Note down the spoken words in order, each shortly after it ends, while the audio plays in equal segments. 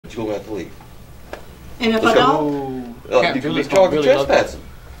But you're gonna have to leave. And if I don't, you can be charged with trespassing.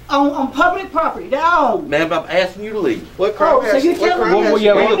 On public property, down. Ma'am, I'm asking you to leave. What crime so you tell me? Wait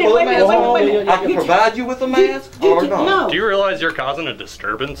a minute. I can provide you with a mask or not. No. Do you realize you're causing a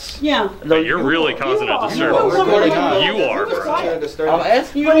disturbance? Yeah. No, you're really causing a disturbance. You are, bro. I'm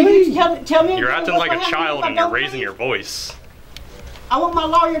asking you to leave. Tell me. You're acting like a child and you're raising your voice. I want my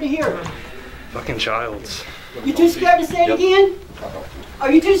lawyer to hear it. Fucking childs. You too scared to say it again?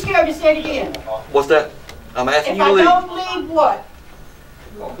 Are you too scared to say it again? What's that? I'm asking If you to I leave. don't leave, what?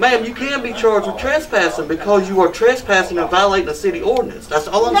 Ma'am, you can be charged with trespassing because you are trespassing and violating the city ordinance. That's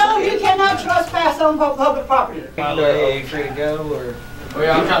all I'm No, saying. you cannot trespass on public property. Are you free to go, or?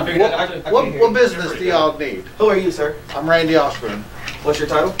 I'm trying to figure that out. What business do y'all need? Who are you, sir? I'm Randy Osborne. What's your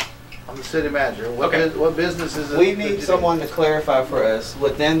title? I'm the city manager. Okay. What business is it? We need someone to clarify for us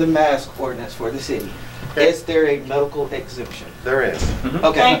within the mask ordinance for the city. Okay. Is there a medical exemption? There is.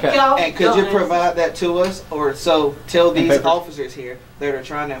 Okay. Thank y'all. And could you provide that to us, or so tell these officers here that are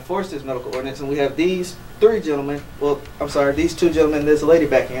trying to enforce this medical ordinance, and we have these three gentlemen, well, I'm sorry, these two gentlemen, there's a lady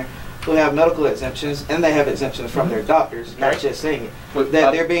back here, who have medical exemptions, and they have exemptions from their doctors, not just saying it,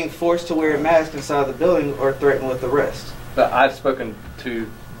 that they're being forced to wear a mask inside the building or threatened with arrest. But I've spoken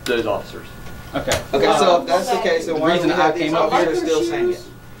to those officers. Okay. Okay, so if that's the case, then why do we have these officers still saying it?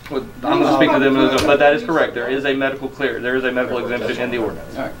 Well, I'm going to speak to them, but that is correct. There is a medical exemption in the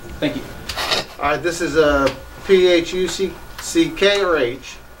ordinance. All right, thank you. All right, this is a P-H-U-C-K or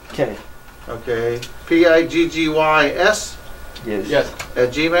H? K. Okay. P-I-G-G-Y-S? Yes.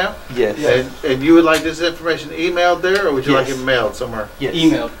 At Gmail? Yes. And you would like this information emailed there, or would you like it mailed somewhere? Yes.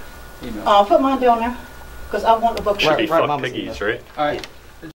 Emailed. Put mine down there, because I want the book. Should be fuck piggies, right? All right.